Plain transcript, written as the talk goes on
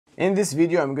In this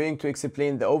video, I'm going to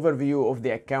explain the overview of the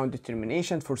account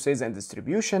determination for sales and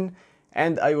distribution,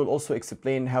 and I will also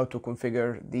explain how to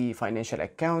configure the financial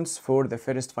accounts for the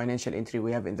first financial entry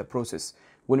we have in the process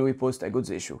when we post a goods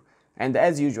issue. And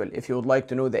as usual, if you would like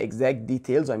to know the exact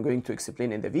details I'm going to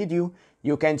explain in the video,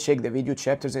 you can check the video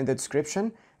chapters in the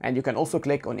description, and you can also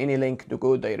click on any link to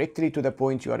go directly to the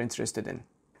point you are interested in.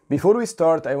 Before we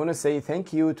start, I want to say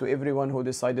thank you to everyone who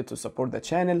decided to support the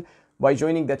channel by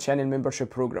joining the channel membership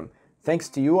program. Thanks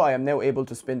to you, I am now able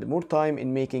to spend more time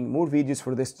in making more videos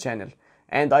for this channel.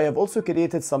 And I have also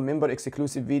created some member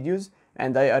exclusive videos,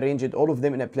 and I arranged all of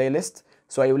them in a playlist.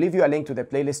 So I will leave you a link to the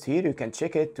playlist here. You can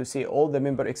check it to see all the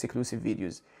member exclusive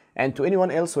videos. And to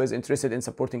anyone else who is interested in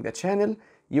supporting the channel,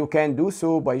 you can do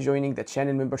so by joining the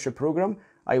channel membership program.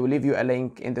 I will leave you a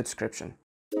link in the description.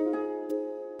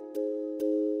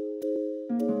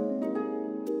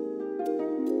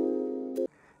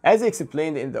 As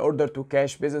explained in the order to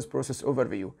cash business process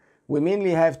overview, we mainly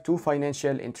have two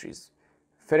financial entries.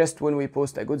 First, when we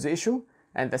post a goods issue,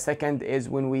 and the second is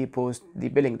when we post the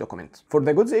billing document. For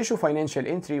the goods issue financial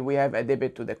entry, we have a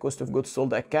debit to the cost of goods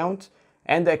sold account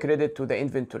and a credit to the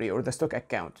inventory or the stock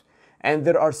account. And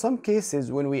there are some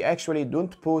cases when we actually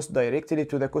don't post directly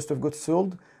to the cost of goods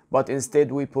sold, but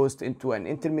instead we post into an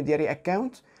intermediary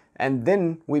account, and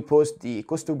then we post the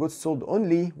cost of goods sold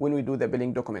only when we do the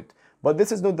billing document. But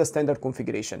this is not the standard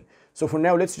configuration. So for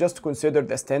now, let's just consider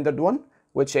the standard one,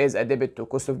 which is a debit to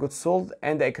cost of goods sold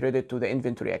and a credit to the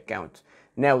inventory account.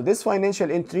 Now, this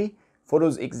financial entry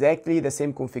follows exactly the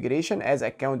same configuration as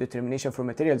account determination for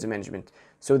materials management.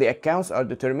 So the accounts are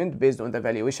determined based on the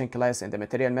valuation class in the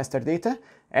material master data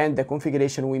and the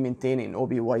configuration we maintain in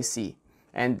OBYC.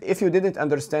 And if you didn't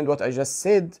understand what I just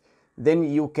said, then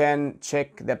you can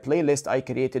check the playlist I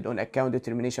created on account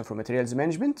determination for materials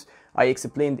management. I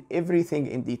explained everything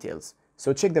in details,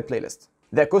 so check the playlist.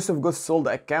 The cost of goods sold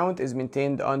account is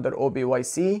maintained under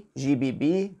OBYC,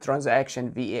 GBB,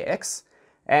 transaction VAX,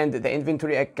 and the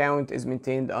inventory account is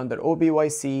maintained under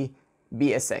OBYC,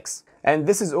 BSX. And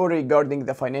this is all regarding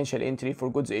the financial entry for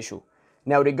goods issue.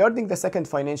 Now, regarding the second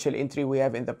financial entry we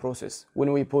have in the process,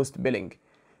 when we post billing,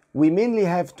 we mainly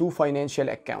have two financial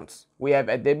accounts. We have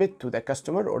a debit to the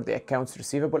customer or the accounts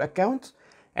receivable account,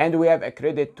 and we have a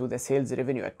credit to the sales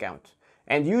revenue account.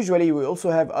 And usually we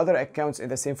also have other accounts in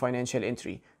the same financial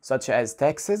entry, such as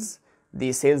taxes,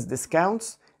 the sales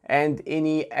discounts, and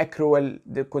any accrual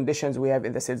the conditions we have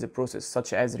in the sales process,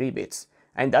 such as rebates.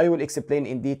 And I will explain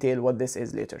in detail what this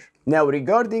is later. Now,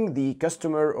 regarding the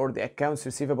customer or the accounts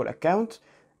receivable account,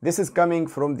 this is coming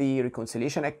from the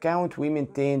reconciliation account we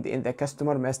maintained in the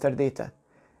customer master data.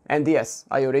 And yes,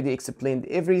 I already explained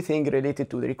everything related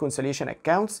to the reconciliation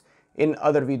accounts in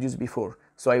other videos before.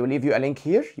 So I will leave you a link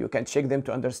here. You can check them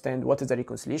to understand what is a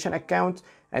reconciliation account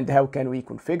and how can we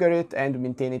configure it and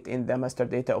maintain it in the master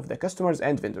data of the customers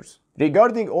and vendors.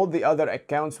 Regarding all the other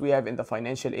accounts we have in the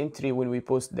financial entry when we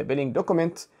post the billing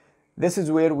document, this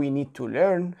is where we need to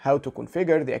learn how to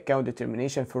configure the account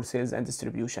determination for sales and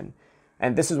distribution.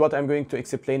 And this is what I'm going to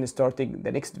explain starting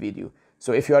the next video.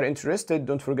 So if you are interested,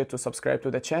 don't forget to subscribe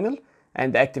to the channel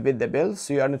and activate the bell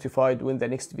so you are notified when the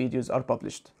next videos are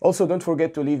published. Also, don't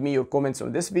forget to leave me your comments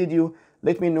on this video.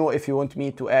 Let me know if you want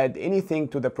me to add anything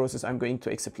to the process I'm going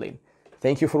to explain.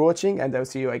 Thank you for watching, and I'll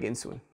see you again soon.